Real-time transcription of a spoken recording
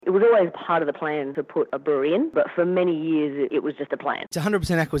It was always part of the plan to put a brewery in, but for many years it was just a plan. It's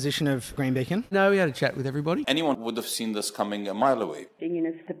 100% acquisition of Green Beacon. No, we had a chat with everybody. Anyone would have seen this coming a mile away.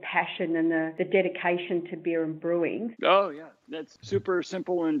 It's the passion and the dedication to beer and brewing. Oh, yeah. That's super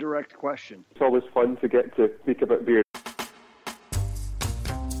simple and direct question. It's always fun to get to speak about beer.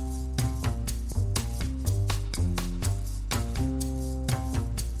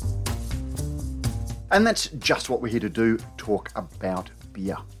 And that's just what we're here to do, talk about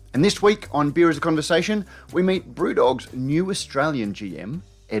beer. And this week on Beer as a Conversation, we meet Brewdog's new Australian GM,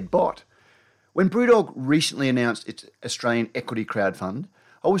 Ed Bott. When Brewdog recently announced its Australian equity crowdfund,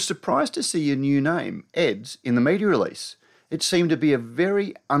 I was surprised to see a new name, Ed's, in the media release. It seemed to be a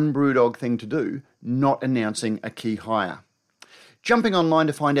very un-Brewdog thing to do, not announcing a key hire. Jumping online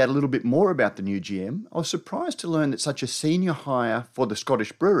to find out a little bit more about the new GM, I was surprised to learn that such a senior hire for the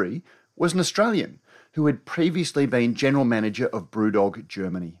Scottish brewery was an Australian, who had previously been general manager of Brewdog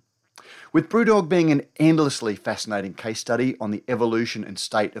Germany. With Brewdog being an endlessly fascinating case study on the evolution and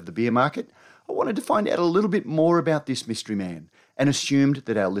state of the beer market, I wanted to find out a little bit more about this mystery man, and assumed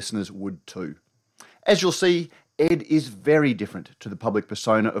that our listeners would too. As you'll see, Ed is very different to the public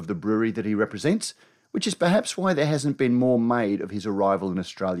persona of the brewery that he represents, which is perhaps why there hasn't been more made of his arrival in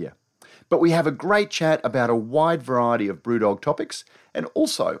Australia. But we have a great chat about a wide variety of Brewdog topics, and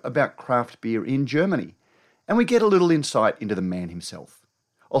also about craft beer in Germany. And we get a little insight into the man himself.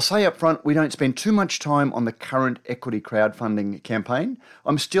 I'll say up front, we don't spend too much time on the current equity crowdfunding campaign.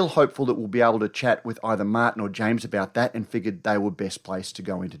 I'm still hopeful that we'll be able to chat with either Martin or James about that, and figured they were best placed to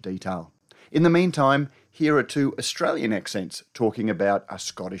go into detail. In the meantime, here are two Australian accents talking about a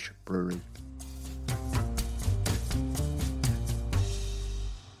Scottish brewery.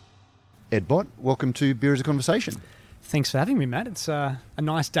 Ed Bott, welcome to Beer as a Conversation. Thanks for having me, Matt. It's a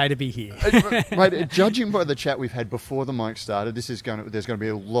nice day to be here. Mate, judging by the chat we've had before the mic started, there's going to be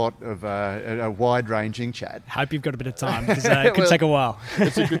a lot of a wide-ranging chat. Hope you've got a bit of time, because it could take a while.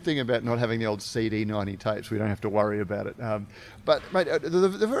 It's a good thing about not having the old CD90 tapes. We don't have to worry about it. But, mate,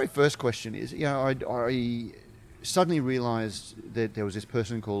 the very first question is, I suddenly realised that there was this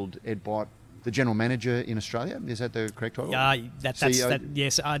person called Ed Bott, the general manager in Australia. Is that the correct title?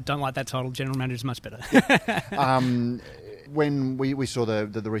 Yes, I don't like that title. General manager is much better. When we saw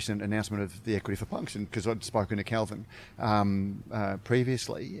the recent announcement of the equity for Punks, and because I'd spoken to Calvin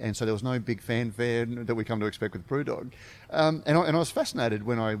previously, and so there was no big fanfare that we come to expect with Brewdog. And I was fascinated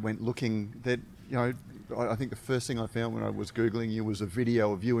when I went looking that, I think the first thing I found when I was Googling you was a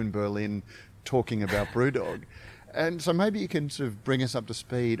video of you in Berlin talking about Brewdog. And so maybe you can sort of bring us up to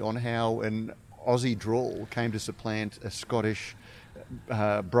speed on how an Aussie drawl came to supplant a Scottish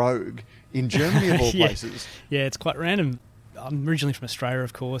brogue in Germany, of all places. Yeah, it's quite random. I'm originally from Australia,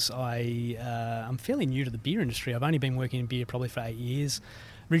 of course. I'm fairly new to the beer industry. I've only been working in beer probably for 8 years.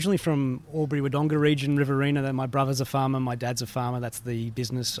 Originally from Albury-Wodonga region, Riverina. My brother's a farmer, my dad's a farmer. That's the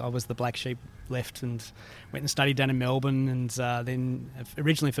business. I was the black sheep, left and went and studied down in Melbourne, and then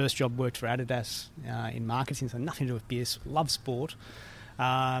originally first job worked for Adidas in marketing, so nothing to do with beer. Love sport.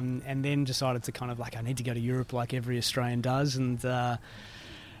 And then decided to kind of I need to go to Europe like every Australian does, and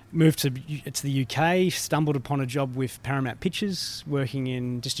moved to the UK, stumbled upon a job with Paramount Pictures, working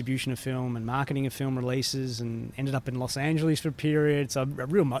in distribution of film and marketing of film releases, and ended up in Los Angeles for a period. So a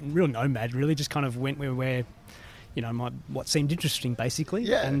real nomad, really, just kind of went where what seemed interesting, basically.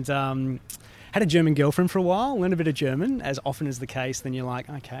 Yeah. And had a German girlfriend for a while, learned a bit of German, as often is the case. Then you're like,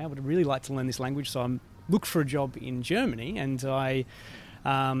 okay, I would really like to learn this language. So I looked for a job in Germany, and I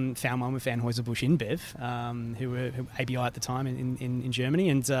found one with Anheuser-Busch InBev, who were ABI at the time in Germany,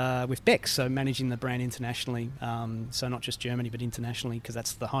 and with Beck's, so managing the brand internationally, so not just Germany but internationally, because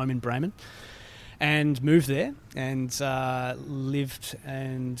that's the home in Bremen. And moved there and lived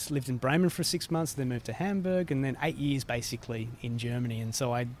in Bremen for 6 months, then moved to Hamburg, and then 8 years basically in Germany. And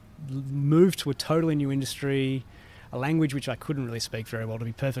so I moved to a totally new industry, a language which I couldn't really speak very well, to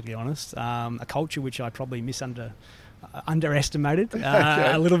be perfectly honest, a culture which I probably underestimated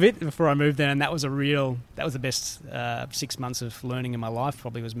a little bit before I moved there, and that was the best 6 months of learning in my life.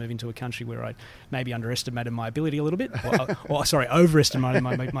 Probably was moving to a country where I maybe underestimated my ability a little bit, overestimated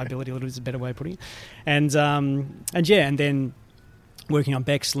my ability a little bit is a better way of putting it. And then working on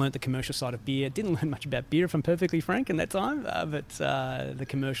Beck's, learnt the commercial side of beer. Didn't learn much about beer, if I'm perfectly frank, in that time, but the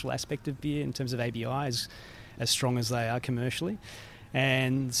commercial aspect of beer in terms of ABI is as strong as they are commercially.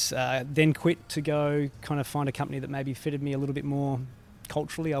 And then quit to go kind of find a company that maybe fitted me a little bit more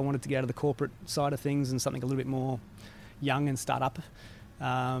culturally. I wanted to get out of the corporate side of things and something a little bit more young and start-up.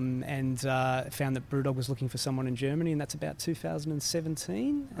 And found that Brewdog was looking for someone in Germany, and that's about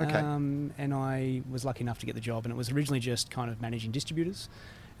 2017. Okay. And I was lucky enough to get the job, and it was originally just kind of managing distributors.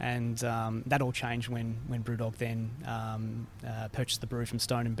 And that all changed when BrewDog then purchased the brewery from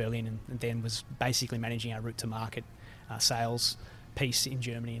Stone in Berlin, and then was basically managing our route to market sales piece in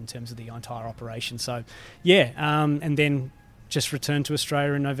Germany in terms of the entire operation. So, and then just returned to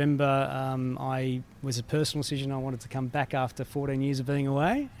Australia in November. I was a personal decision. I wanted to come back after 14 years of being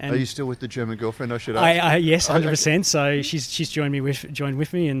away. And are you still with the German girlfriend? I should ask. Yes, 100%. So she's joined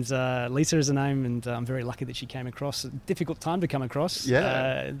with me, and Lisa is her name, and I'm very lucky that she came across. A difficult time to come across.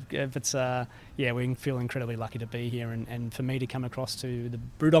 Yeah. We feel incredibly lucky to be here, and for me to come across to the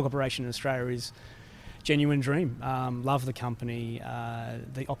BrewDog operation in Australia is genuine dream. Love the company.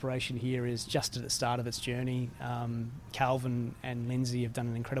 The operation here is just at the start of its journey. Calvin and Lindsay have done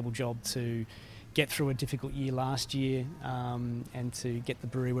an incredible job to get through a difficult year last year, and to get the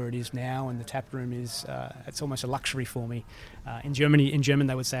brewery where it is now. And the tap room is it's almost a luxury for me. In German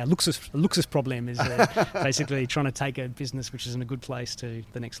they would say a Luxusproblem is basically trying to take a business which is in a good place to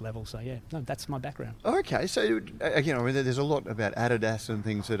the next level. So that's my background. Okay, so again, I mean, there's a lot about Adidas and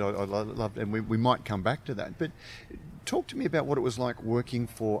things that I love, and we might come back to that. But talk to me about what it was like working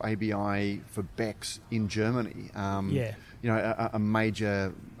for ABI for Beck's in Germany. You know, a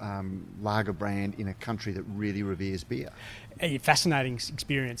major lager brand in a country that really reveres beer. A fascinating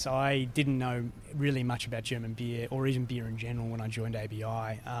experience. I didn't know really much about German beer or even beer in general when I joined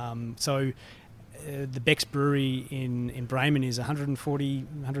ABI. The Beck's brewery in Bremen is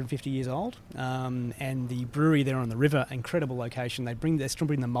 150 years old, and the brewery there on the river, incredible location. They still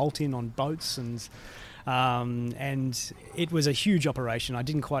bring the malt in on boats, and it was a huge operation. I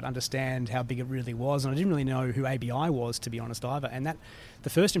didn't quite understand how big it really was, and I didn't really know who ABI was, to be honest, either. And the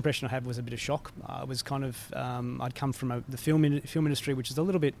first impression I had was a bit of shock. It was kind of I'd come from the film industry, which is a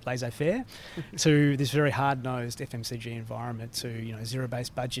little bit laissez-faire, to this very hard-nosed FMCG environment, to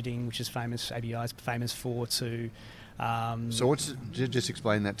zero-based budgeting, which is ABI is famous for, to so just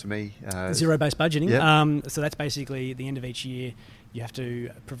explain that to me. Zero-based budgeting. Yep. So that's basically at the end of each year, you have to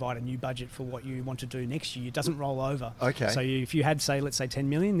provide a new budget for what you want to do next year. It doesn't roll over. Okay. So if you had, let's say 10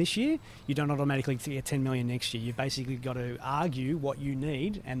 million this year, you don't automatically get 10 million next year. You've basically got to argue what you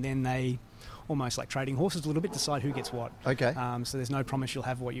need, and then they, almost like trading horses a little bit, decide who gets what. Okay. So there's no promise you'll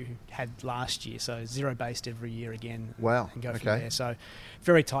have what you had last year. So zero-based every year again. Wow. And go from there. So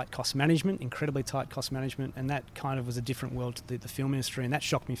very tight cost management, incredibly tight cost management, and that kind of was a different world to the film industry, and that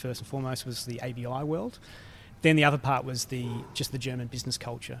shocked me first and foremost was the ABI world. Then the other part was just the German business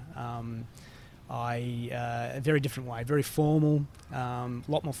culture. A very different way, very formal, a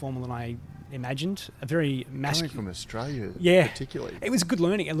lot more formal than I imagined. A very masculine. Coming from Australia, particularly. It was good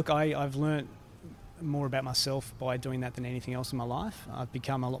learning. And look, I've learnt more about myself by doing that than anything else in my life. I've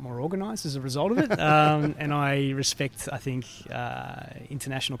become a lot more organised as a result of it, and I respect, I think,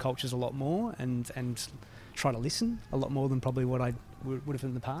 international cultures a lot more, and try to listen a lot more than probably what I would have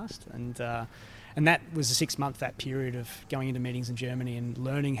in the past. And that was a 6 month, that period of going into meetings in Germany and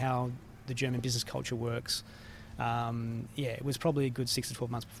learning how the German business culture works. It was probably a good 6 to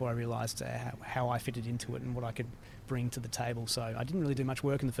 12 months before I realised how I fitted into it and what I could bring to the table. So I didn't really do much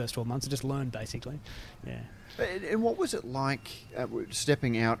work in the first 12 months. I just learned, basically. Yeah. And what was it like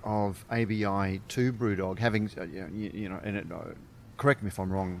stepping out of ABI to BrewDog, having, correct me if I'm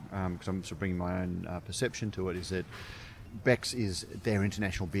wrong, because I'm sort of bringing my own perception to it, is that Beck's is their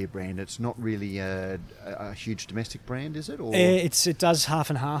international beer brand. It's not really a huge domestic brand, is it? Or? It does half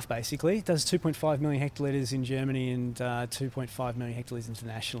and half, basically. It does 2.5 million hectolitres in Germany and 2.5 million hectolitres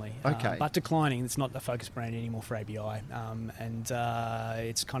internationally. Okay. But declining. It's not the focus brand anymore for ABI.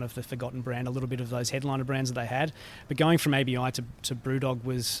 It's kind of the forgotten brand, a little bit of those headliner brands that they had. But going from ABI to BrewDog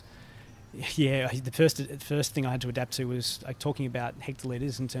was... Yeah, the first thing I had to adapt to was talking about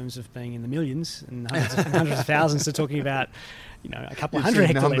hectolitres in terms of being in the millions and hundreds of thousands, to talking about a couple of hundred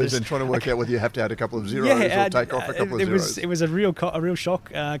hectolitres. Numbers and trying to work out whether you have to add a couple of zeros or take off a couple of zeros. It was a real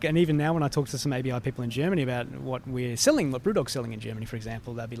shock, and even now when I talk to some ABI people in Germany about what we're selling, what BrewDog's selling in Germany, for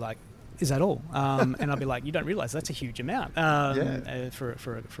example, they'll be like, is that all? And I'll be like, you don't realise that's a huge amount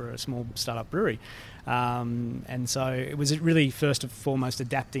for a small startup brewery. And so it was really first and foremost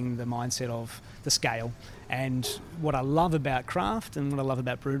adapting the mindset of the scale. And what I love about craft and what I love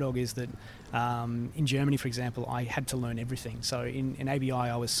about BrewDog is that in Germany, for example, I had to learn everything. So in ABI,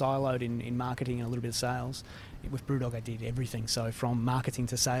 I was siloed in marketing and a little bit of sales. With BrewDog, I did everything. So from marketing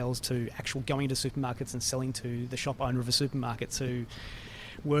to sales to actual going to supermarkets and selling to the shop owner of a supermarket, to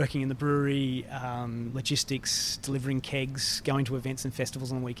working in the brewery, logistics, delivering kegs, going to events and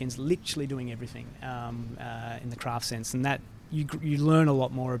festivals on weekends, literally doing everything in the craft sense. And that you learn a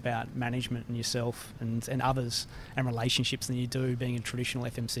lot more about management and yourself and others and relationships than you do being a traditional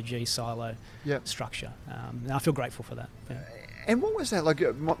FMCG silo structure. And I feel grateful for that. Yeah. And what was that like?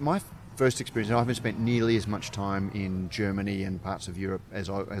 My first experience, I haven't spent nearly as much time in Germany and parts of Europe as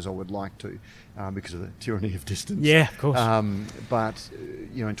I would like to, because of the tyranny of distance. Yeah, of course. But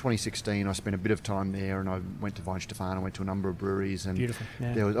in 2016, I spent a bit of time there, and I went to Weihenstephan. I went to a number of breweries, and Beautiful.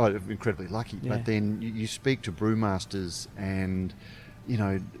 Yeah. there was I was incredibly lucky. Yeah. But then you speak to brewmasters, and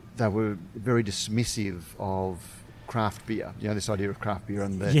they were very dismissive of craft beer, this idea of craft beer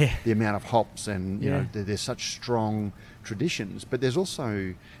and the amount of hops, and there's such strong traditions, but there's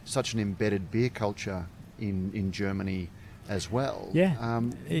also such an embedded beer culture in Germany as well. Yeah.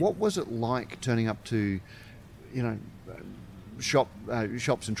 What was it like turning up to,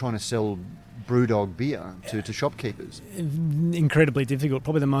 shops and trying to sell BrewDog beer to shopkeepers? Incredibly difficult.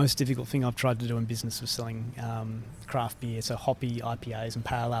 Probably the most difficult thing I've tried to do in business was selling craft beer, so hoppy IPAs and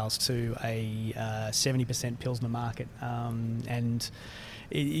pale ales to a 70% Pilsner market, and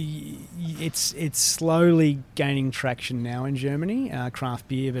it's slowly gaining traction now in Germany, craft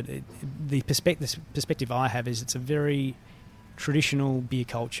beer. But the perspective I have is it's a very traditional beer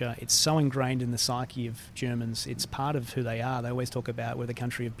culture. It's so ingrained in the psyche of Germans. It's part of who they are. They always talk about we're the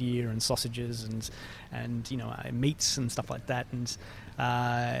country of beer and sausages and meats and stuff like that. And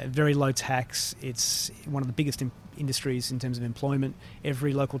very low tax. It's one of the biggest industries in terms of employment.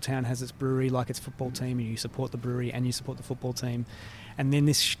 Every local town has its brewery, like its football team, and you support the brewery and you support the football team. And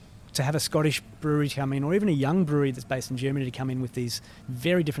then to have a Scottish brewery come in, or even a young brewery that's based in Germany to come in with these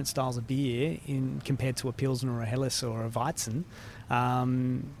very different styles of beer compared to a Pilsner or a Helles or a Weizen,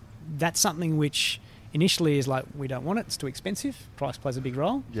 that's something which initially is like, we don't want it, it's too expensive, price plays a big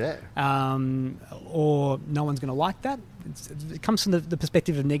role. Yeah. Or no one's going to like that. It comes from the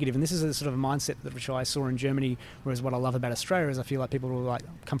perspective of negative, and this is a sort of a mindset which I saw in Germany, whereas what I love about Australia is I feel like people will like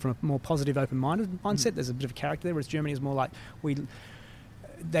come from a more positive, open-minded mindset. There's a bit of a character there, whereas Germany is more like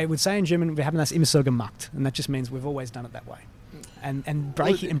they would say in German, we haben das immer so gemacht, and that just means we've always done it that way. And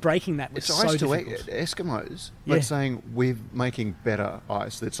breaking that was so difficult. It's ice to Eskimos, but saying we're making better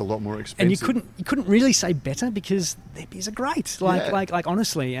ice that's a lot more expensive. And you couldn't really say better because their beers are great. Like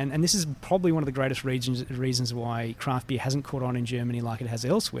honestly, and this is probably one of the greatest reasons why craft beer hasn't caught on in Germany like it has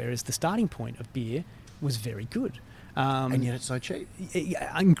elsewhere, is the starting point of beer was very good. And yet it's so cheap.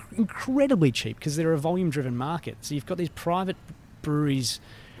 Incredibly cheap, because they're a volume-driven market. So you've got these private breweries,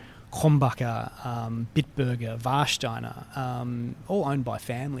 Krombacher, Bitburger, Warsteiner, all owned by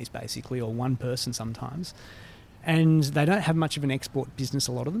families basically, or one person sometimes. And they don't have much of an export business,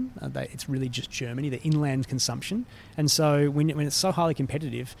 a lot of them. It's really just Germany, the inland consumption. And so when it's so highly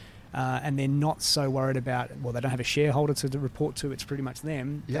competitive, and they're not so worried about, they don't have a shareholder to report to, it's pretty much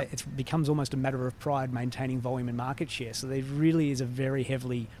them. Yep. It becomes almost a matter of pride maintaining volume and market share. So there really is a very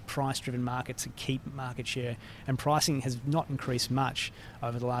heavily price-driven market to keep market share, and pricing has not increased much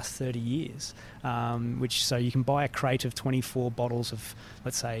over the last 30 years, so you can buy a crate of 24 bottles of,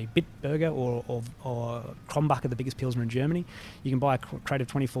 let's say, Bitburger or Krombacher, the biggest Pilsner in Germany. You can buy a crate of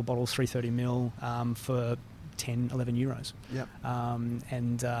 24 bottles, 330ml, for 10, 11 euros. Yep.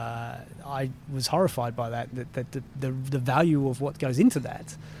 And I was horrified by that the value of what goes into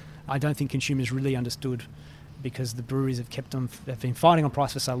that, I don't think consumers really understood, because the breweries have been fighting on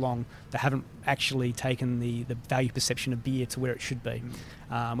price for so long, they haven't actually taken the value perception of beer to where it should be,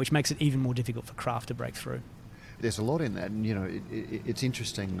 which makes it even more difficult for craft to break through. There's a lot in that, and it's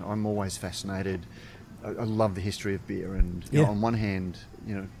interesting. I'm always fascinated. I love the history of beer, and on one hand,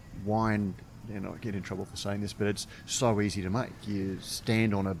 wine, and I get in trouble for saying this, but it's so easy to make. You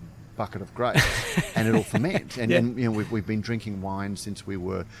stand on a bucket of grapes and it'll ferment. And we've been drinking wine since we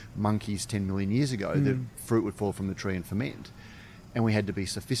were monkeys 10 million years ago. The fruit would fall from the tree and ferment. And we had to be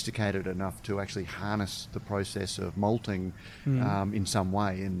sophisticated enough to actually harness the process of malting in some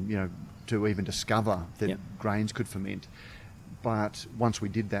way, and to even discover that grains could ferment. But once we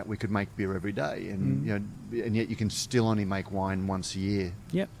did that, we could make beer every day, and and yet you can still only make wine once a year.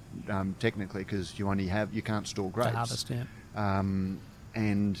 Yep. Technically, because you can't store grapes. To harvest,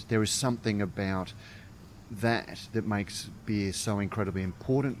 and there is something about that makes beer so incredibly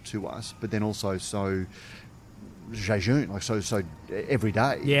important to us, but then also so jejune, like so every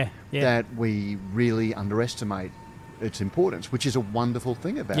day. That we really underestimate its importance, which is a wonderful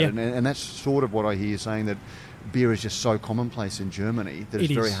thing about it. And that's sort of what I hear you saying, that beer is just so commonplace in Germany that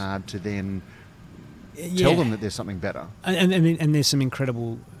it's very hard to then tell them that there's something better. And there's some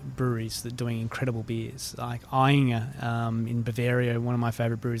incredible breweries that are doing incredible beers, like Ayinger in Bavaria, one of my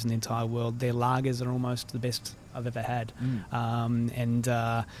favourite breweries in the entire world. Their lagers are almost the best I've ever had. And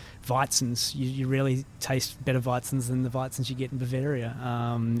Weizens, you really taste better Weizens than the Weizens you get in Bavaria.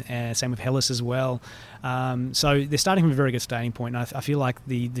 Same with Helles as well. So they're starting from a very good starting point. And I feel like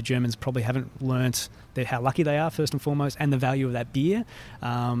the Germans probably haven't learnt how lucky they are, first and foremost, and the value of that beer,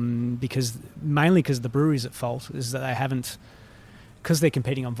 mainly because the breweries at fault is that they haven't, because they're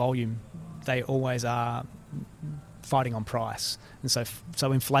competing on volume, they always are fighting on price, and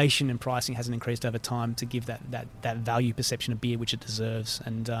so inflation and pricing hasn't increased over time to give that value perception of beer which it deserves.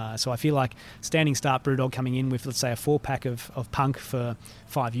 And so I feel like standing start Brewdog coming in with, let's say, a 4-pack of Punk for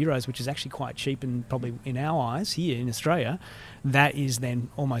 €5, which is actually quite cheap and probably in our eyes here in Australia, that is then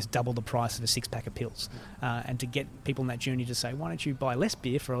almost double the price of a 6-pack of Pils. And to get people on that journey to say, why don't you buy less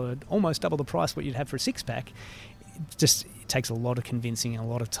beer for almost double the price what you'd have for a 6-pack, it takes a lot of convincing and a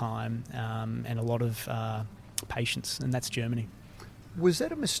lot of time and a lot of patience, and that's Germany. Was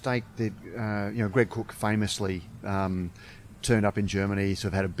that a mistake that Greg Cook famously turned up in Germany,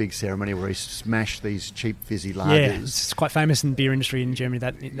 sort of had a big ceremony where he smashed these cheap fizzy lagers? Yeah, it's quite famous in the beer industry in Germany,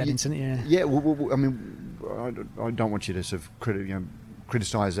 that incident. Yeah. Yeah. Well, I mean, I don't want you to sort of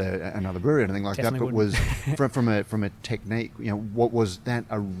criticise another brewery or anything like Definitely that, but was from a technique, what was that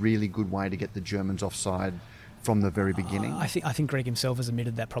a really good way to get the Germans offside from the very beginning? I think Greg himself has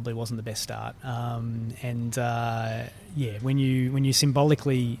admitted that probably wasn't the best start. When you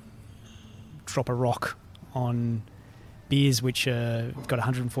symbolically drop a rock on beers which have got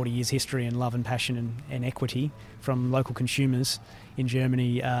 140 years history and love and passion and equity from local consumers in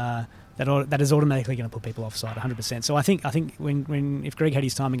Germany, that is automatically going to put people offside 100%. So I think when if Greg had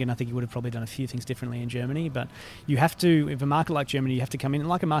his time again, I think he would have probably done a few things differently in Germany. But you have to, if a market like Germany, you have to come in, and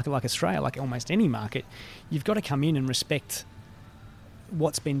like a market like Australia, like almost any market, you've got to come in and respect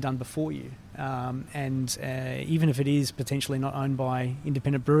what's been done before you. Even if it is potentially not owned by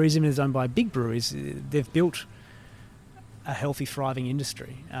independent breweries, even if it's owned by big breweries, they've built a healthy, thriving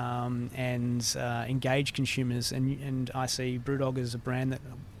industry and engage consumers. And I see Brewdog as a brand that,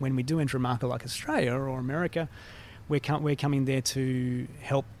 when we do enter a market like Australia or America, we're coming there to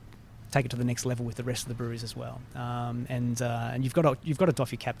help take it to the next level with the rest of the breweries as well. And you've got to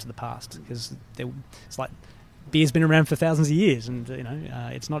doff your cap to the past, because it's like beer's been around for thousands of years, and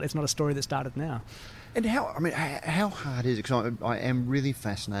it's not a story that started now. And how hard is it? Because I am really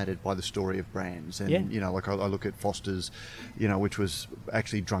fascinated by the story of brands, and I look at Foster's, which was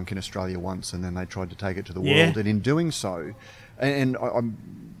actually drunk in Australia once, and then they tried to take it to the world, and in doing so, and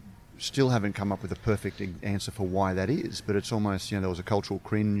I'm still haven't come up with a perfect answer for why that is, but it's almost, there was a cultural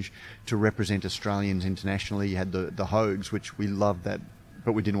cringe to represent Australians internationally. You had the Hogues, which we loved that,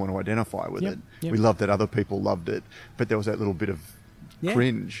 but we didn't want to identify with it. Yep. We loved that other people loved it, but there was that little bit of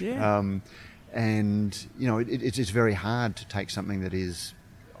cringe. Yeah. And it's very hard to take something that is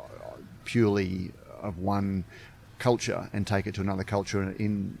purely of one culture and take it to another culture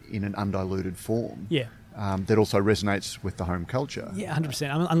in an undiluted form. Yeah. That also resonates with the home culture. Yeah,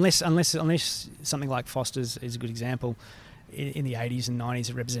 100%. Unless something like Foster's is a good example. In the 80s and 90s,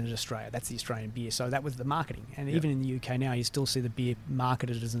 it represented Australia. That's the Australian beer. So that was the marketing. And even in the UK now, you still see the beer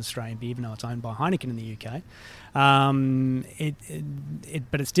marketed as an Australian beer, even though it's owned by Heineken in the UK.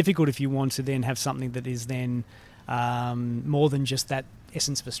 But it's difficult if you want to then have something that is then more than just that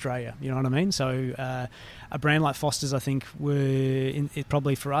essence of Australia. You know what I mean? So a brand like Foster's, I think, it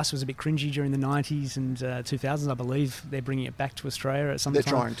probably for us was a bit cringy during the 90s and 2000s. I believe they're bringing it back to Australia at some time.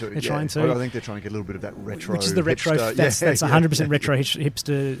 They're trying to. I think they're trying to get a little bit of that retro, which is the retro. Hipster. That's 100% retro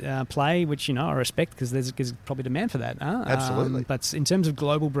hipster play, which I respect, because there's probably demand for that. Absolutely. But in terms of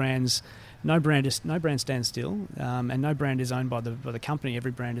global brands, no brand stands still, and no brand is owned by the company.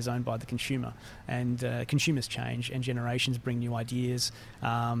 Every brand is owned by the consumer, and consumers change, and generations bring new ideas.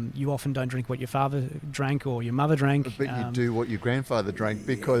 You often don't drink what your father drank or your mother drank, but you do what your grandfather drank,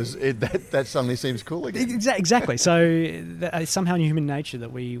 because that suddenly seems cool again. Exactly. So it's somehow in human nature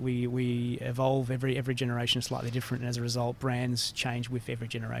that we evolve. Every generation is slightly different, and as a result, brands change with every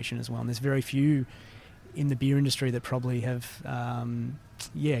generation as well. And there's very few in the beer industry that probably have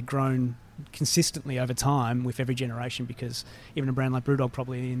grown consistently over time with every generation, because even a brand like Brewdog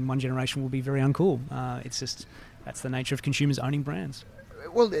probably in one generation will be very uncool. It's just, that's the nature of consumers owning brands.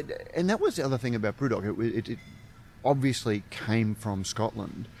 Well, and that was the other thing about Brewdog. It obviously came from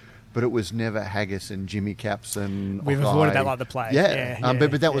Scotland, but it was never haggis and Jimmy Caps and we've avoided that like the plague.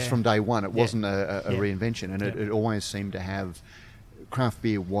 But that was from day one. It wasn't a reinvention, and it always seemed to have, craft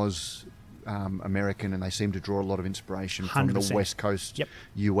beer was American, and they seem to draw a lot of inspiration 100%. From the West Coast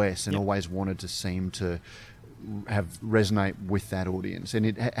US, and always wanted to seem to resonate with that audience.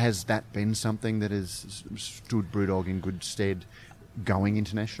 And has that been something that has stood Brewdog in good stead going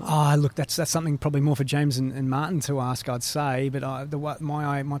international? Oh, look, that's something probably more for James and Martin to ask, I'd say. But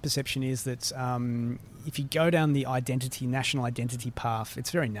my perception is that if you go down the national identity path,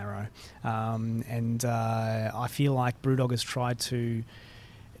 it's very narrow. And I feel like BrewDog has tried to.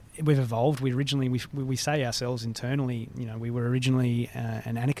 We've evolved. We say ourselves internally, we were originally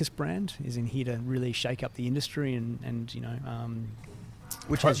an anarchist brand, is in here to really shake up the industry and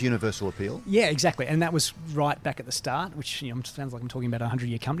which has universal appeal. Yeah, exactly. And that was right back at the start, which sounds like I'm talking about a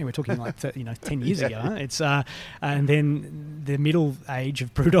 100-year company. We're talking like 10 years ago. It's and then the middle age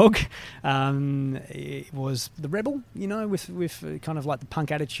of BrewDog, it was the rebel. With kind of like the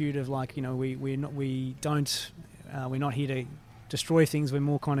punk attitude of like we're not here to destroy things. We're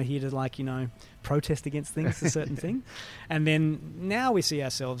more kind of here to protest against things, a certain thing. And then now we see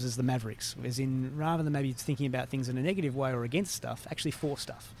ourselves as the Mavericks, as in rather than maybe thinking about things in a negative way or against stuff, actually for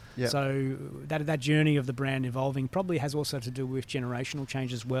stuff. Yep. So that journey of the brand evolving probably has also to do with generational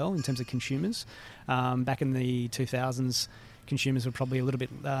change as well in terms of consumers. Back in the 2000s, consumers were probably a little bit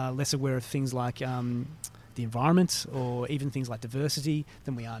less aware of things like the environment or even things like diversity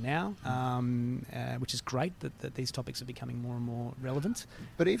than we are now, which is great that these topics are becoming more and more relevant.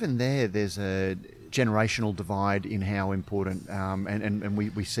 But even there's a generational divide in how important, and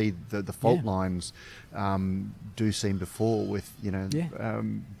we see the fault lines do seem to fall with,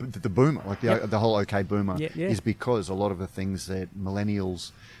 the boomer, like the whole OK boomer is because a lot of the things that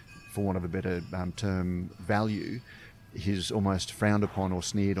millennials, for want of a better term, value, is almost frowned upon or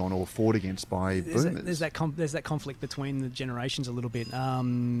sneered on or fought against by boomers. There's that conflict between the generations a little bit,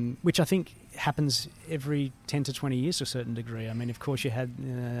 which I think happens every 10 to 20 years to a certain degree. I mean, of course, you had,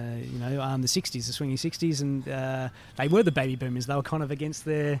 the 60s, the swinging 60s, and they were the baby boomers. They were kind of against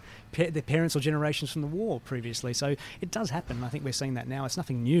their parents or generations from the war previously. So it does happen. I think we're seeing that now. It's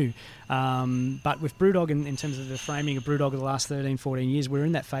nothing new. But with BrewDog, in terms of the framing of BrewDog of the last 13, 14 years, we're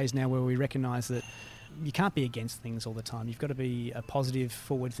in that phase now where we recognise that you can't be against things all the time. You've got to be a positive,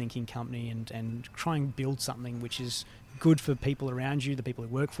 forward-thinking company and try and build something which is good for people around you, the people who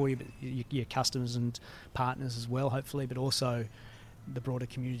work for you, but your customers and partners as well, hopefully, but also the broader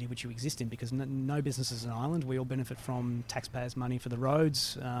community which you exist in, because no business is an island. We all benefit from taxpayers' money for the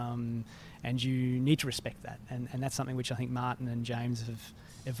roads, and you need to respect that. And that's something which I think Martin and James have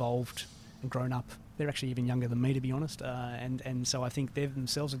evolved and grown up. They're actually even younger than me, to be honest, and so I think they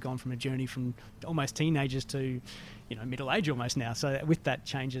themselves have gone from a journey from almost teenagers to, middle age almost now. So with that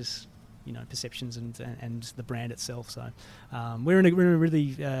changes, perceptions and the brand itself. So we're in a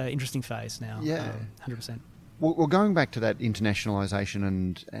really interesting phase now. Yeah, 100%. Well, going back to that internationalisation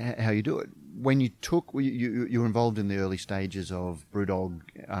and how you do it, when you were involved in the early stages of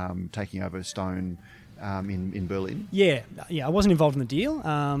BrewDog taking over Stone. In Berlin? Yeah, I wasn't involved in the deal,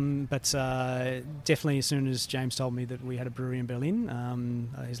 but definitely as soon as James told me that we had a brewery in Berlin,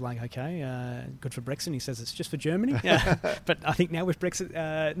 he's like, okay, good for Brexit. He says it's just for Germany. But I think now with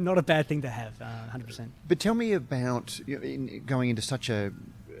Brexit, not a bad thing to have, 100%. But tell me about going into such a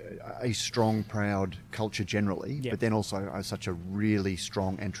strong, proud culture generally, but then also such a really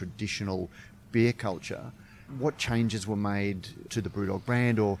strong and traditional beer culture. What changes were made to the BrewDog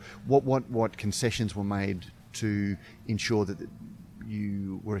brand, or what concessions were made to ensure that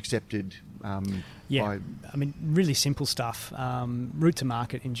you were accepted? I mean, really simple stuff. Route to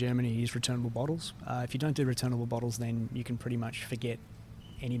market in Germany is returnable bottles. If you don't do returnable bottles, then you can pretty much forget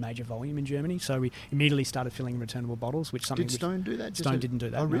any major volume in Germany. So we immediately started filling returnable bottles, which something. Did Stone do that? Stone didn't do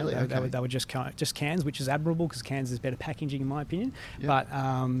that. Oh, really? No, they were just cans, which is admirable because cans is better packaging in my opinion. Yep. But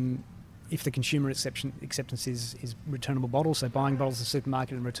if the consumer acceptance is returnable bottles, so buying bottles in the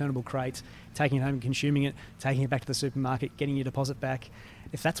supermarket in returnable crates, taking it home and consuming it, taking it back to the supermarket, getting your deposit back,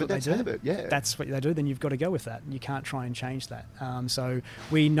 if that's what they do, that's what they do, then you've got to go with that. You can't try and change that. So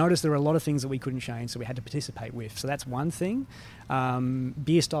we noticed there were a lot of things that we couldn't change, so we had to participate with. So that's one thing.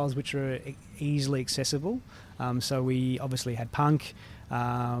 Beer styles which are easily accessible. So we obviously had Punk,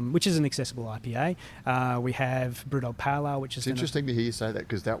 which is an accessible IPA. We have BrewDog Pale Ale, which is... It's interesting to hear you say that,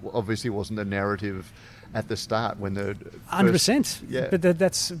 because that obviously wasn't the narrative at the start when the... 100%. Yeah. But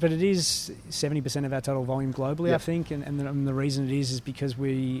but it is 70% of our total volume globally, I think, and the reason it is because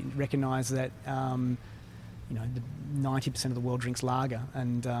we recognise that... 90% of the world drinks lager,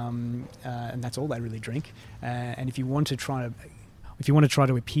 and that's all they really drink. And if you want to try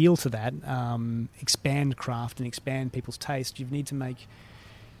to appeal to that, expand craft and expand people's taste, you need to make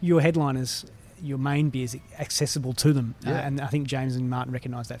your headliners, your main beers, accessible to them. And I think James and Martin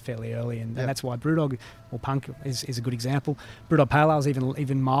recognised that fairly early, and that's why BrewDog, or Punk, is a good example. BrewDog Pale Ale is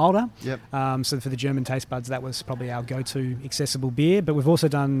even milder. So for the German taste buds, that was probably our go-to accessible beer. But we've also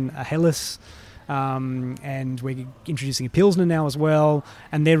done a Helles, and we're introducing a Pilsner now as well,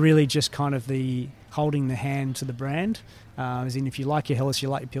 and they're really just kind of the holding the hand to the brand. As in, if you like your Helles, you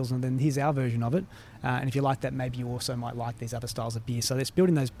like your Pilsner, then here's our version of it. And if you like that, maybe you also might like these other styles of beer. So it's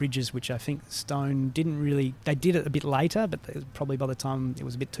building those bridges, which I think Stone didn't really... They did it a bit later, but probably by the time it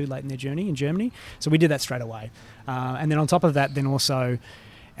was a bit too late in their journey in Germany. So we did that straight away. And then on top of that, then also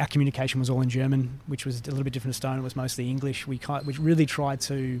our communication was all in German, which was a little bit different to Stone. It was mostly English. We really tried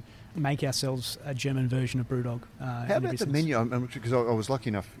to make ourselves a German version of Brewdog. How about the menu? Because I was lucky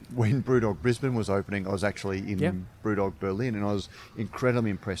enough when Brewdog Brisbane was opening, I was actually in Brewdog Berlin, and I was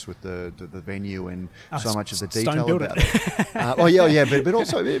incredibly impressed with the venue and so much of the detail about it. But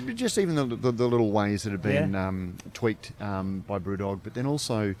also just even the little ways that have been tweaked by Brewdog. But then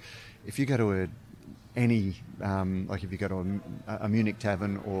also, if you go to if you go to a Munich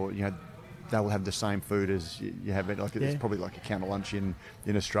tavern, or they'll have the same food as you have it. It's probably like a counter lunch in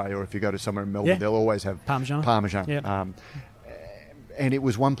Australia, or if you go to somewhere in Melbourne, they'll always have Parmesan. Yep. And it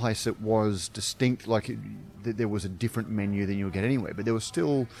was one place that was distinct, there was a different menu than you would get anywhere, but there was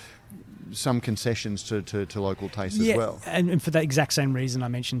still some concessions to local taste as well. And for that exact same reason I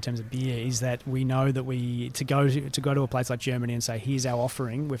mentioned in terms of beer, is that we know that to go to a place like Germany and say, here's our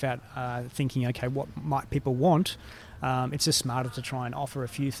offering, without thinking, okay, what might people want? It's just smarter to try and offer a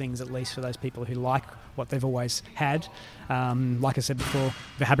few things, at least for those people who like what they've always had. Like I said before,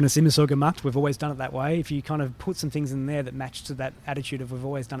 wir haben es immer so gemacht. We've always done it that way. If you kind of put some things in there that match to that attitude of we've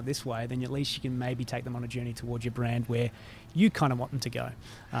always done it this way, then at least you can maybe take them on a journey towards your brand where you kind of want them to go.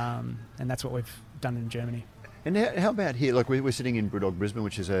 And that's what we've done in Germany. And how about here? We're sitting in Brewdog Brisbane,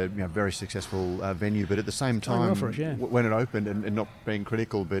 which is a very successful venue, but at the same time, when it opened, and not being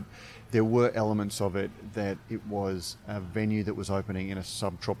critical, but there were elements of it that it was a venue that was opening in a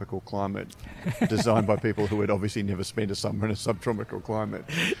subtropical climate, designed by people who had obviously never spent a summer in a subtropical climate.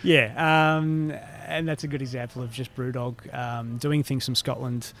 Yeah, and that's a good example of just Brewdog doing things from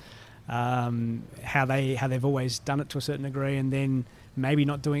Scotland, how they've always done it to a certain degree, and then maybe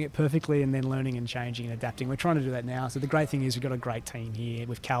not doing it perfectly, and then learning and changing and adapting. We're trying to do that now. So the great thing is we've got a great team here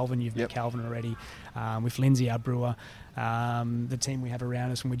with Calvin. You've met Calvin already, with Lindsay, our brewer, the team we have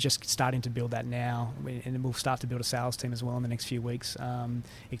around us, and we're just starting to build that now. And we'll start to build a sales team as well in the next few weeks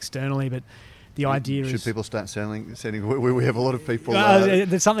externally. But the idea Should people start sending? We have a lot of people.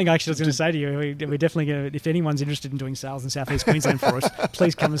 There's something actually I was going to say to you. We're definitely going to, if anyone's interested in doing sales in South East Queensland for us,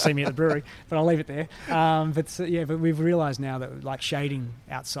 please come and see me at the brewery. But I'll leave it there. But we've realised now that shading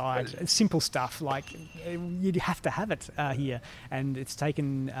outside, simple stuff, you'd have to have it here. And it's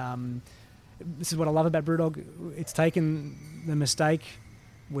taken, this is what I love about Brewdog, it's taken the mistake,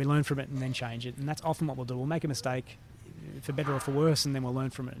 we learn from it and then change it. And that's often what we'll do. We'll make a mistake, for better or for worse, and then we'll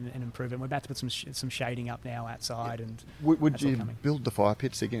learn from it and improve it. And we're about to put some shading up now outside. And would you build the fire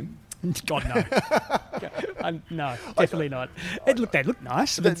pits again? God, no. No, definitely not. They look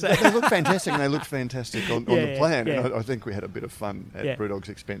nice. They look fantastic, and they looked fantastic on the plan. Yeah. And I think we had a bit of fun at Brewdog's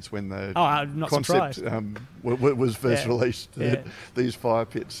expense when the concept was first released, these fire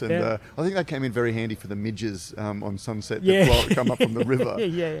pits. And I think they came in very handy for the midges on Sunset that come up from the river.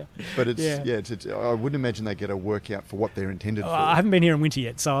 But it's I wouldn't imagine they get a workout for what they're intended for. I haven't been here in winter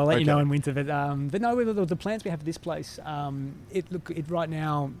yet, so I'll let you know in winter. But no, the plans we have for this place, right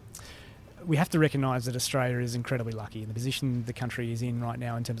now, we have to recognise that Australia is incredibly lucky in the position the country is in right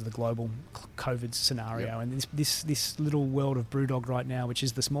now in terms of the global COVID scenario. And this little world of Brewdog right now, which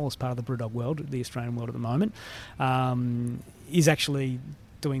is the smallest part of the Brewdog world, the Australian world at the moment, is actually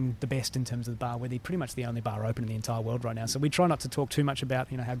doing the best in terms of the bar. We're pretty much the only bar open in the entire world right now. So we try not to talk too much about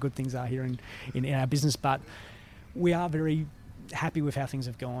how good things are here in our business, but we are very happy with how things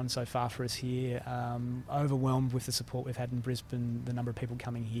have gone so far for us here. Overwhelmed with the support we've had in Brisbane, the number of people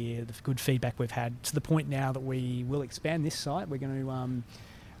coming here, the good feedback we've had, to the point now that we will expand this site. We're going to,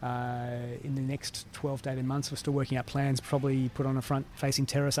 in the next 12 to 18 months, we're still working out plans, probably put on a front-facing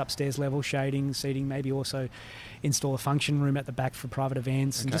terrace upstairs level, shading, seating, maybe also install a function room at the back for private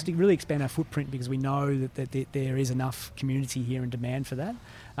events, and just to really expand our footprint, because we know that there is enough community here and demand for that.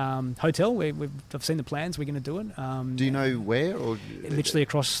 Hotel, I've seen the plans, we're going to do it. Do you know where? Or literally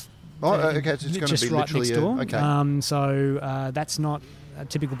across. So it's going just to be right next door. Okay. So that's not a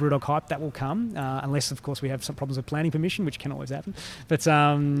typical Brewdog hype. That will come, unless, of course, we have some problems with planning permission, which can always happen. But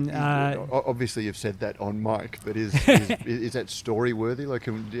obviously, you've said that on mic. But is that story worthy?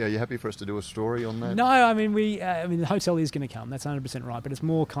 Are you happy for us to do a story on that? No, I mean the hotel is going to come. That's 100% right. But it's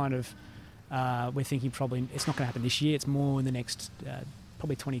more kind of we're thinking probably it's not going to happen this year. It's more in the next.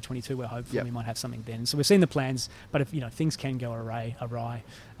 Probably 2022, where hopefully we might have something then. So we've seen the plans, but if things can go awry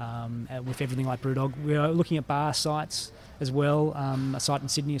with everything like Brewdog. We are looking at bar sites as well, a site in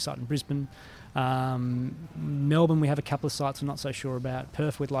Sydney, a site in Brisbane, Melbourne, we have a couple of sites we're not so sure about.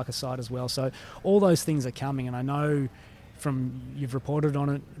 Perth, we'd like a site as well. So all those things are coming, and I know from you've reported on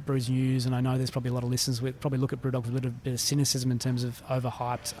it, Brews News, and I know there's probably a lot of listeners with probably look at Brewdog with a little bit of cynicism in terms of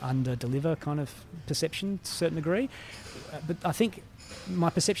overhyped, under-deliver kind of perception to a certain degree. But I think my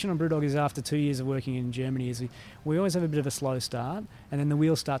perception on Brewdog is after 2 years of working in Germany is we always have a bit of a slow start, and then the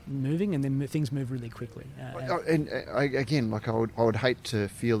wheels start moving, and then things move really quickly. I would hate to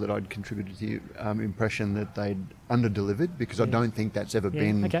feel that I'd contributed to your impression that they'd under-delivered, because I don't think that's ever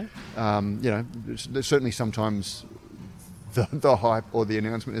been. Okay. There's certainly sometimes the hype or the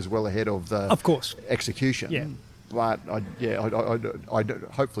announcement is well ahead of the execution. Yeah. But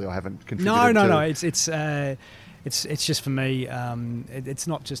hopefully I haven't contributed. No. It's just for me. It's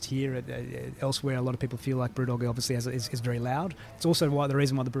not just here. Elsewhere, a lot of people feel like Brewdog obviously is very loud. It's also the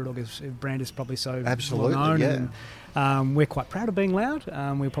reason why the Brewdog brand is probably so well known. Yeah. And we're quite proud of being loud.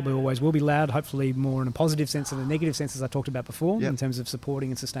 We probably always will be loud. Hopefully, more in a positive sense than a negative sense, as I talked about before, in terms of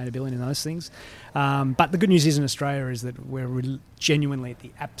supporting and sustainability and those things. But the good news is in Australia is that we're genuinely at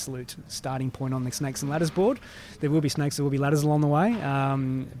the absolute starting point on the snakes and ladders board. There will be snakes, there will be ladders along the way.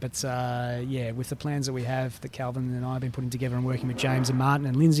 With the plans that we have, that Calvin and I have been putting together and working with James and Martin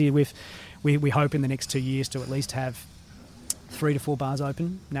and Lindsay with, we hope in the next 2 years to at least have 3 to 4 bars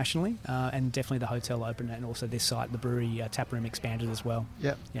open nationally, and definitely the hotel open, and also this site, the brewery tap room, expanded as well.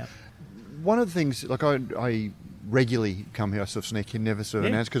 Yeah. One of the things, like I regularly come here, I sort of sneak in, never sort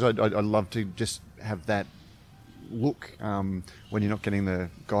of announce, because I love to just have that look when you're not getting the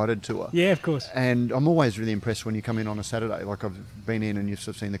guided tour. Yeah, of course. And I'm always really impressed when you come in on a Saturday. Like I've been in and you've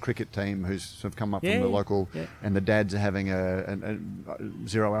sort of seen the cricket team who's sort of come up from the local, and the dads are having a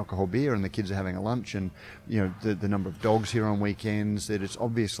zero alcohol beer, and the kids are having a lunch, and the number of dogs here on weekends. That it's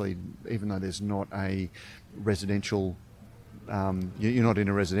obviously, even though there's not a residential, you're not in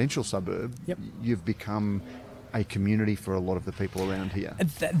a residential suburb. Yep. You've become a community for a lot of the people around here.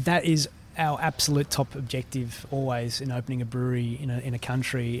 That is our absolute top objective always in opening a brewery in a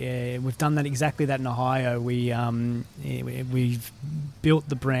country. We've done exactly that in Ohio. We've built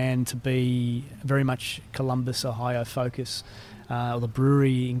the brand to be very much Columbus, Ohio focus. The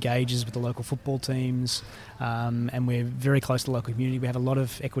brewery engages with the local football teams, and we're very close to the local community. We have a lot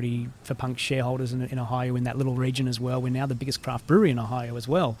of equity for punk shareholders in Ohio, in that little region as well. We're now the biggest craft brewery in Ohio as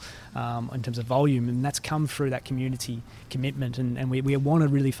well, in terms of volume, and that's come through that community commitment. And we want to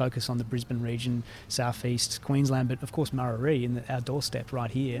really focus on the Brisbane region, southeast Queensland, but of course Murray in our doorstep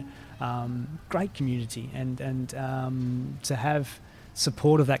right here. Great community, and to have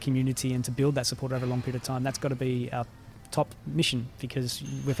support of that community and to build that support over a long period of time, that's got to be our top mission, because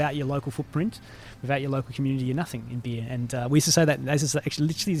without your local footprint, without your local community, you're nothing in beer. And we used to say that,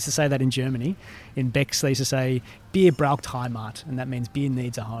 literally used to say that in Germany. In Beck's, they used to say, Bier braucht Heimat, and that means beer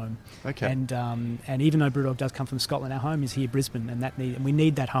needs a home. Okay. And even though Brewdog does come from Scotland, our home is here, Brisbane, and we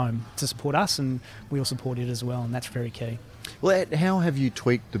need that home to support us, and we all support it as well, and that's very key. Well, how have you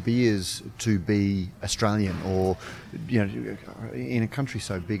tweaked the beers to be Australian, or in a country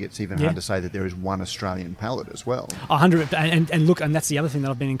so big, it's even hard to say that there is one Australian palate as well. 100, and look, and that's the other thing that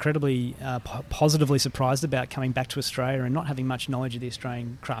I've been incredibly positively surprised about coming back to Australia and not having much knowledge of the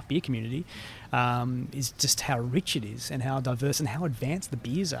Australian craft beer community, is just how rich it is and how diverse and how advanced the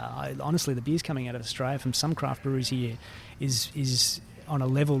beers are. Honestly, the beers coming out of Australia from some craft breweries here is on a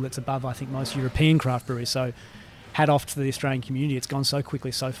level that's above, I think, most European craft breweries. So hat off to the Australian community. It's gone so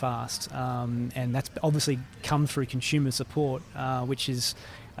quickly, so fast, and that's obviously come through consumer support, which is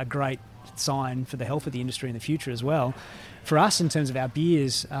a great sign for the health of the industry in the future as well. For us, in terms of our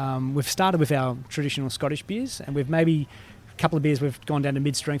beers, we've started with our traditional Scottish beers, and we've maybe a couple of beers we've gone down to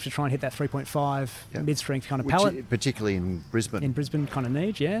mid-strength to try and hit that 3.5 mid-strength kind of palate. Particularly in Brisbane. In Brisbane, kind of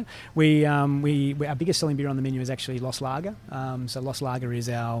niche, yeah. Our biggest selling beer on the menu is actually Lost Lager. So Lost Lager is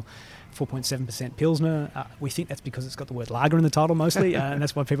our 4.7% Pilsner. We think that's because it's got the word lager in the title mostly, and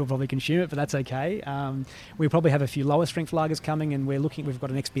that's why people probably consume it, but that's okay. We probably have a few lower strength lagers coming, and we've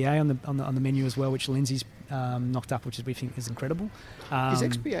got an XBA on the menu as well, which Lindsay's knocked up, which we think is incredible. Is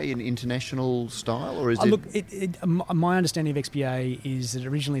XBA an international style, or is it? Look, my understanding of XBA is that it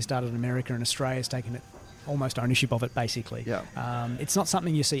originally started in America, and Australia's taken it almost ownership of it, basically. Yeah. It's not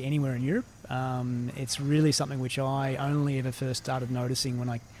something you see anywhere in Europe. It's really something which I only ever first started noticing when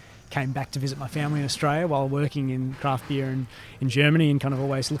I came back to visit my family in Australia while working in craft beer in Germany, and kind of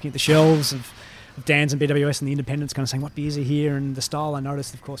always looking at the shelves of Dan's and BWS and the independents, kind of saying what beers are here. And the style I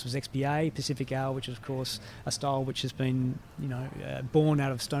noticed, of course, was XBA, Pacific Ale, which is, of course, a style which has been born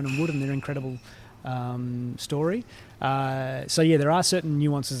out of Stone and Wood and their incredible story. There are certain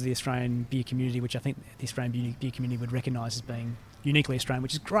nuances of the Australian beer community which I think the Australian beer community would recognise as being uniquely Australian,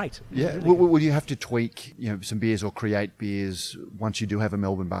 which is great. Yeah. Really Will you have to tweak, some beers or create beers once you do have a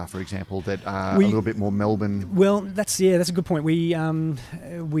Melbourne bar, for example, that are a little bit more Melbourne? Well, that's a good point. We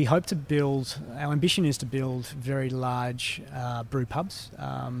hope to build. Our ambition is to build very large brew pubs,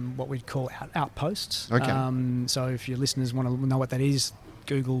 what we'd call outposts. Okay. So if your listeners want to know what that is,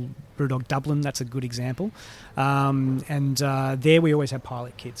 Google Brewdog Dublin. That's a good example. And there we always have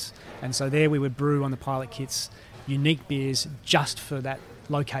pilot kits, and so there we would brew on the pilot kits unique beers just for that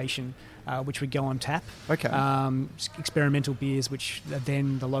location, which would go on tap. Okay. Experimental beers, which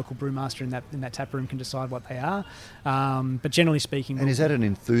then the local brewmaster in that tap room can decide what they are. But generally speaking, and is that an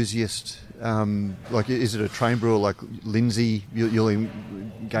enthusiast? Is it a train brewer like Lindsay? You'll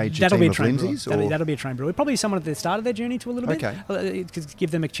engage a team of Lindsays? That'll be a train brewer. Probably someone at the start of their journey to a little bit. Okay. It could give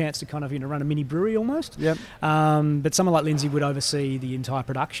them a chance to kind of run a mini brewery almost. Yep. But someone like Lindsay would oversee the entire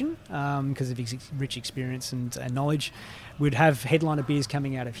production because of his rich experience and knowledge. We'd have headliner beers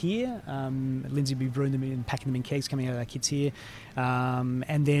coming out of here. Lindsay would be brewing them and packing them in kegs coming out of our kits here.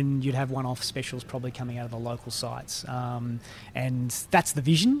 And then you'd have one-off specials probably coming out of the local sites. And that's the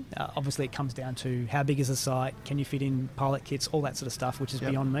vision. Obviously, it comes down to how big is the site, can you fit in pilot kits, all that sort of stuff, which is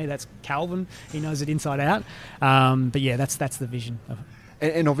beyond me. That's Calvin. He knows it inside out. But yeah, that's the vision of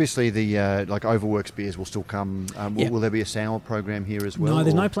it. And obviously the Overworks beers will still come. Will there be a sour program here as well? No,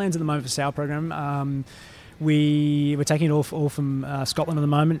 there's no plans at the moment for sour program. We're taking it all from Scotland at the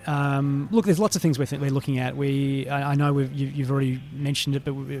moment. Look, there's lots of things we're looking at. I know you've already mentioned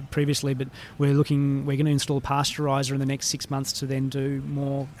it, previously, but we're going to install a pasteuriser in the next 6 months to then do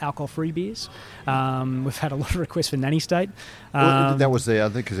more alcohol-free beers. We've had a lot of requests for Nanny State. That was the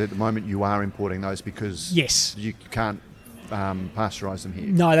other, because at the moment you are importing those because you can't pasteurise them here.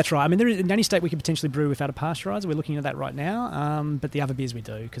 No, that's right. I mean, there is Nanny State we could potentially brew without a pasteuriser. We're looking at that right now. But the other beers we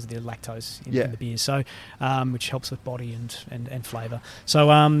do because of the lactose in the beers, so which helps with body and flavour. So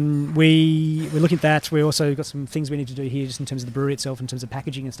we're looking at that. We also got some things we need to do here just in terms of the brewery itself, in terms of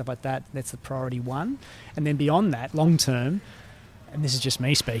packaging and stuff like that. That's the priority one. And then beyond that, long term, and this is just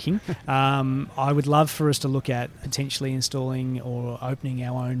me speaking, I would love for us to look at potentially installing or opening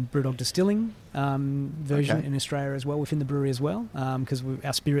our own Brewdog distilling version in Australia as well, within the brewery as well, because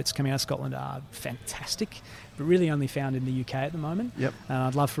our spirits coming out of Scotland are fantastic, but really only found in the UK at the moment. Yep.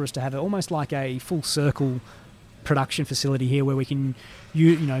 I'd love for us to have it almost like a full circle production facility here where we can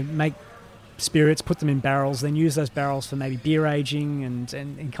make spirits, put them in barrels, then use those barrels for maybe beer aging and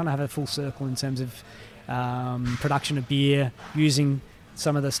kind of have a full circle in terms of production of beer, using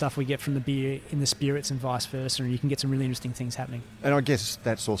some of the stuff we get from the beer in the spirits and vice versa, and you can get some really interesting things happening. And I guess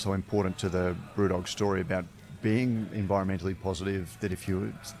that's also important to the Brewdog story about being environmentally positive, that if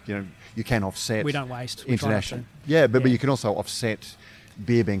you can offset... We don't waste. International. But you can also offset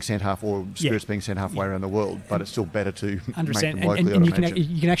beer being sent or spirits being sent halfway around the world, but it's still better to make them locally. And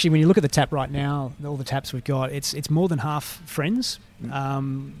you can actually, when you look at the tap right now, all the taps we've got, it's more than half friends.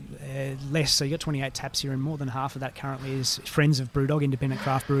 Less, so you got 28 taps here, and more than half of that currently is friends of Brewdog, independent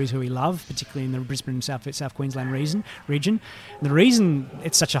craft breweries who we love, particularly in the Brisbane and South Queensland region. And the reason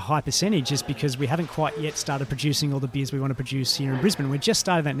it's such a high percentage is because we haven't quite yet started producing all the beers we want to produce here in Brisbane. We're just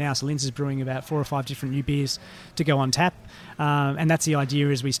started that now, so Lindsay's brewing about 4 or 5 different new beers to go on tap, and that's the idea,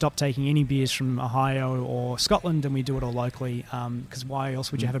 is we stop taking any beers from Ohio or Scotland and we do it all locally, because why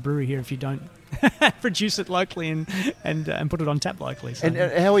else would you have a brewery here if you don't produce it locally and put it on tap locally? So. And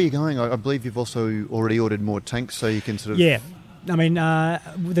how are you going? I believe you've also already ordered more tanks, so you can sort of... Yeah. I mean,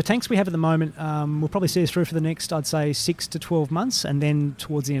 the tanks we have at the moment will probably see us through for the next, I'd say, 6 to 12 months. And then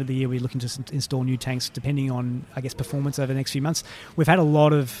towards the end of the year, we're looking to install new tanks, depending on, I guess, performance over the next few months. We've had a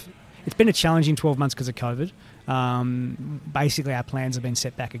lot of... It's been a challenging 12 months because of COVID. Basically, our plans have been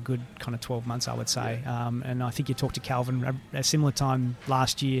set back a good kind of 12 months, I would say. And I think you talked to Calvin at a similar time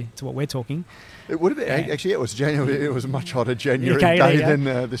last year to what we're talking. It would have been. Actually, it was January. It was a much hotter January day than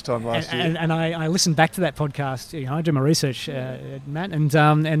this time last year. And I listened back to that podcast. I do my research, Matt,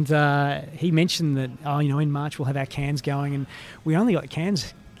 and he mentioned that in March we'll have our cans going, and we only got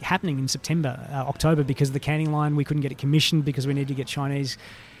cans happening in September, October, because of the canning line. We couldn't get it commissioned because we need to get Chinese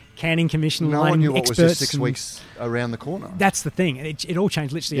canning commission line experts. No one knew what was just 6 weeks around the corner. That's the thing. It all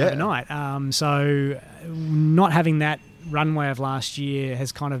changed literally overnight. So not having that runway of last year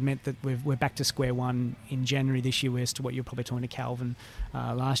has kind of meant that we're back to square one in January this year, as to what you're probably talking to Calvin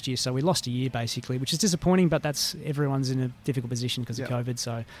last year. So we lost a year basically, which is disappointing, but that's everyone's in a difficult position because of COVID,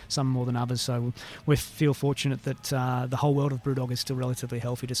 so some more than others. So we feel fortunate that the whole world of Brewdog is still relatively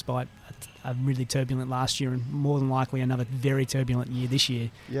healthy despite a really turbulent last year and more than likely another very turbulent year this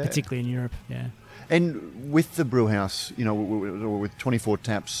year, particularly in Europe. Yeah. And with the brew house, with 24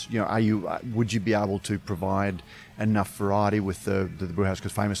 taps, would you be able to provide enough variety with the brew house?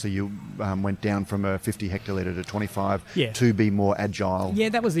 Because famously you went down from a 50 hectolitre to 25 to be more agile. Yeah,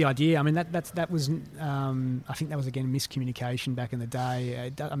 that was the idea. I mean, that was, I think that was, again, miscommunication back in the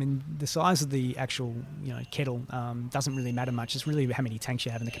day. I mean, the size of the actual, kettle doesn't really matter much. It's really how many tanks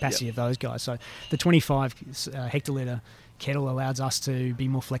you have and the capacity of those guys. So the 25 hectolitre kettle allows us to be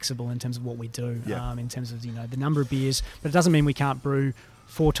more flexible in terms of what we do, in terms of the number of beers. But it doesn't mean we can't brew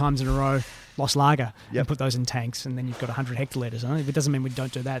 4 times in a row Lost Lager and put those in tanks, and then you've got 100 hectolitres. It doesn't mean we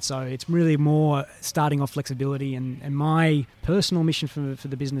don't do that. So it's really more starting off flexibility. And my personal mission for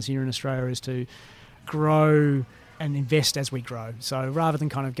the business here in Australia is to grow and invest as we grow. So rather than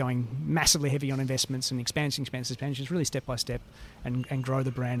kind of going massively heavy on investments and expansion, it's really step by step and grow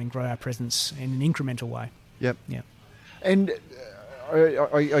the brand and grow our presence in an incremental way. Yep. Yeah. And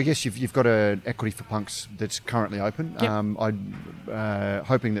I guess you've got an Equity for Punks that's currently open. Yep. I'm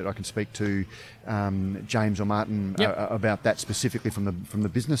hoping that I can speak to James or Martin about that specifically from the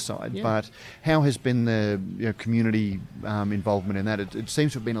business side. Yep. But how has been the community involvement in that? It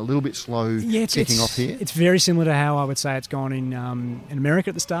seems to have been a little bit slow kicking off here. It's very similar to how I would say it's gone in America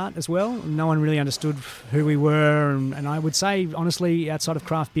at the start as well. No one really understood who we were, and I would say honestly, outside of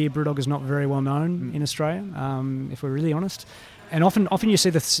craft beer, Brewdog is not very well known in Australia. If we're really honest. And often you see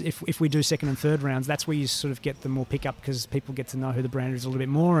this if we do second and third rounds, that's where you sort of get the more pickup because people get to know who the brand is a little bit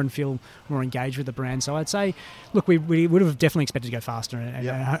more and feel more engaged with the brand. So I'd say, look, we would have definitely expected to go faster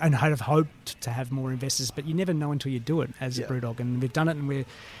and have hoped to have more investors, but you never know until you do it as a Brewdog. And we've done it, and we're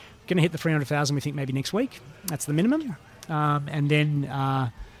going to hit the 300,000, we think, maybe next week. That's the minimum. And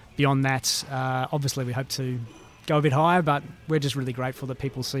then beyond that, obviously we hope to go a bit higher, but we're just really grateful that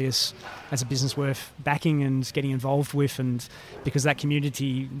people see us as a business worth backing and getting involved with, and because that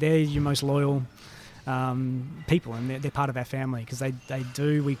community, they're your most loyal people, and they're part of our family because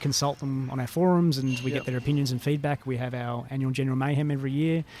we consult them on our forums and we get their opinions and feedback. We have our annual General Mayhem every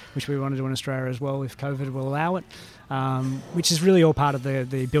year, which we want to do in Australia as well if COVID will allow it, which is really all part of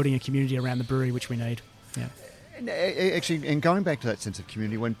the building a community around the brewery, which we need. Yeah. Actually, and going back to that sense of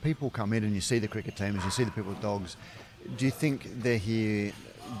community, when people come in and you see the cricket teams, you see the people with dogs, do you think they're here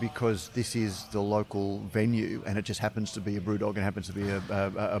because this is the local venue and it just happens to be a Brewdog and happens to be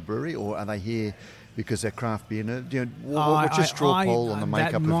a brewery, or are they here because they're craft beer? What's your straw poll on the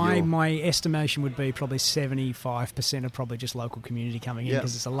makeup of your... My estimation would be probably 75% are probably just local community coming in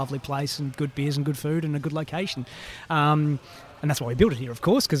because it's a lovely place and good beers and good food and a good location. And that's why we built it here, of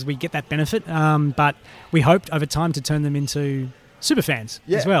course, because we get that benefit. But we hoped over time to turn them into super fans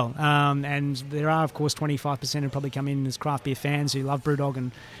as well. And there are, of course, 25% who probably come in as craft beer fans who love Brewdog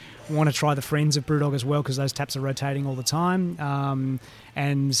and want to try the friends of Brewdog as well because those taps are rotating all the time.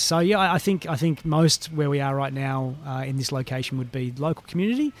 And so, I think most where we are right now in this location would be local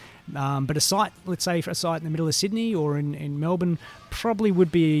community. But a site, let's say a site in the middle of Sydney or in Melbourne, probably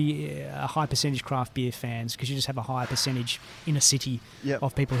would be a high percentage craft beer fans because you just have a higher percentage in a city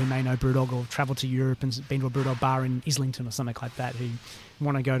of people who may know Brewdog or travel to Europe and been to a Brewdog bar in Islington or something like that who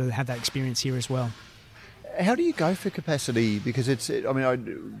want to go to have that experience here as well. How do you go for capacity? Because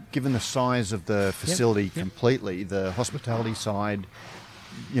given the size of the facility completely, the hospitality side,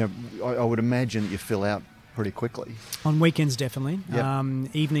 I would imagine that you fill out pretty quickly. On weekends, definitely.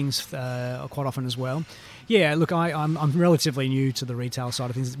 Evenings quite often as well. Yeah, look, I'm relatively new to the retail side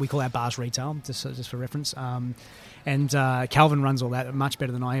of things. We call our bars retail, just for reference. And Calvin runs all that much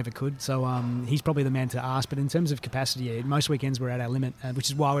better than I ever could. So he's probably the man to ask. But in terms of capacity, most weekends we're at our limit, which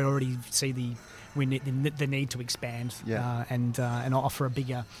is why we already see the need to expand and offer a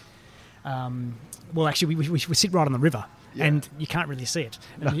bigger... we sit right on the river. Yeah. And you can't really see it,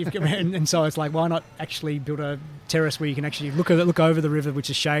 and so it's like, why not actually build a terrace where you can actually look over the river, which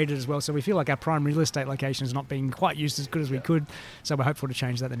is shaded as well. So we feel like our prime real estate location is not being quite used as good as we could. So we're hopeful to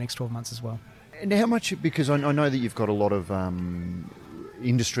change that the next 12 months as well. And how much? Because I know that you've got a lot of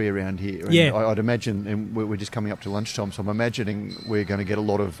industry around here. And I'd imagine, and we're just coming up to lunchtime, so I'm imagining we're going to get a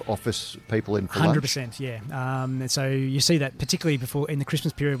lot of office people in for 100%, lunch. Yeah. So you see that particularly before in the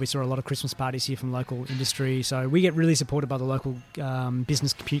Christmas period, we saw a lot of Christmas parties here from local industry. So we get really supported by the local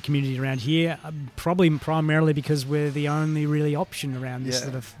business community around here, probably primarily because we're the only really option around this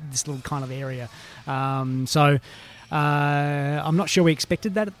little kind of area. I'm not sure we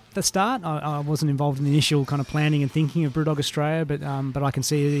expected that at the start. I wasn't involved in the initial kind of planning and thinking of Brewdog Australia, but I can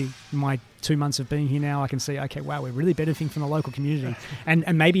see my 2 months of being here now, I can see, okay, wow, we're really benefiting from the local community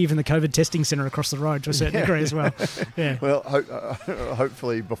and maybe even the COVID testing centre across the road to a certain degree as well. Yeah. Well,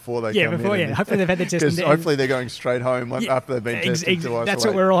 hopefully before they come in. Hopefully they've had the test. Because hopefully they're going straight home after they've been tested to isolate. That's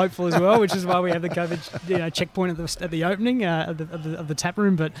what we're all hopeful as well, which is why we have the COVID checkpoint at the opening of the tap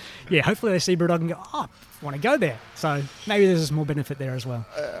room. But yeah, hopefully they see Brewdog and go, I want to go there. So maybe there's a small benefit there as well.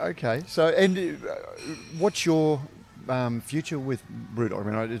 Okay. So, and what's your future with Brewdog?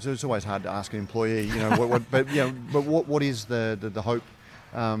 I mean, it's always hard to ask an employee, what is the hope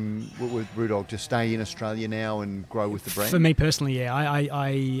with Brewdog to stay in Australia now and grow with the brand? For me personally, yeah,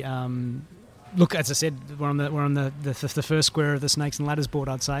 I look, as I said, we're on the first square of the Snakes and Ladders board,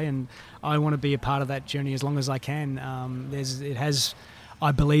 I'd say, and I want to be a part of that journey as long as I can.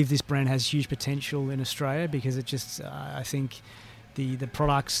 I believe this brand has huge potential in Australia because it just, I think, the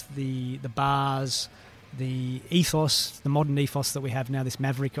products, the bars, the ethos, the modern ethos that we have now, this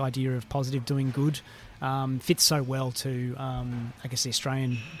maverick idea of positive doing good, fits so well to, I guess, the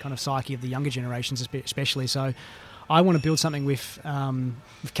Australian kind of psyche of the younger generations especially. So I want to build something with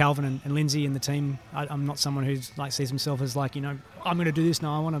Calvin and Lindsay and the team. I'm not someone who sees himself as I'm going to do this.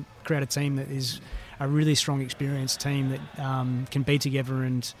 No, I want to create a team that is a really strong, experienced team that can be together,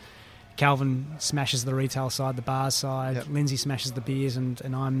 and Calvin smashes the retail side, the bar side, yep. Lindsay smashes the beers, and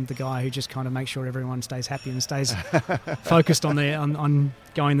I'm the guy who just kind of makes sure everyone stays happy and stays focused on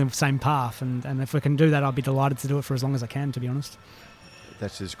going the same path. And if we can do that, I'll be delighted to do it for as long as I can, to be honest.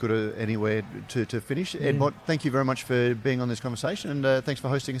 That's as good anywhere to finish. Ed Bott, thank you very much for being on this conversation, and thanks for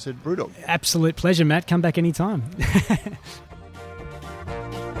hosting us at Brewdog. Absolute pleasure, Matt. Come back anytime.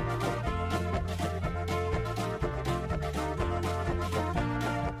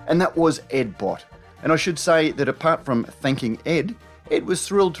 And that was Ed Bott. And I should say that apart from thanking Ed was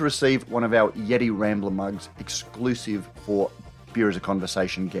thrilled to receive one of our Yeti Rambler mugs exclusive for Beer as a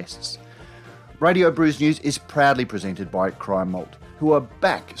Conversation guests. Radio Brews News is proudly presented by Cryer Malt, who are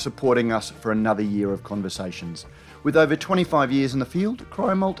back supporting us for another year of conversations. With over 25 years in the field,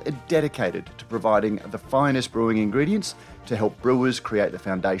 Cryer Malt are dedicated to providing the finest brewing ingredients to help brewers create the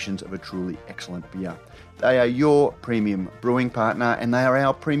foundations of a truly excellent beer. They are your premium brewing partner, and they are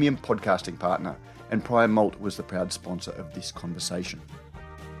our premium podcasting partner. And Cryer Malt was the proud sponsor of this conversation.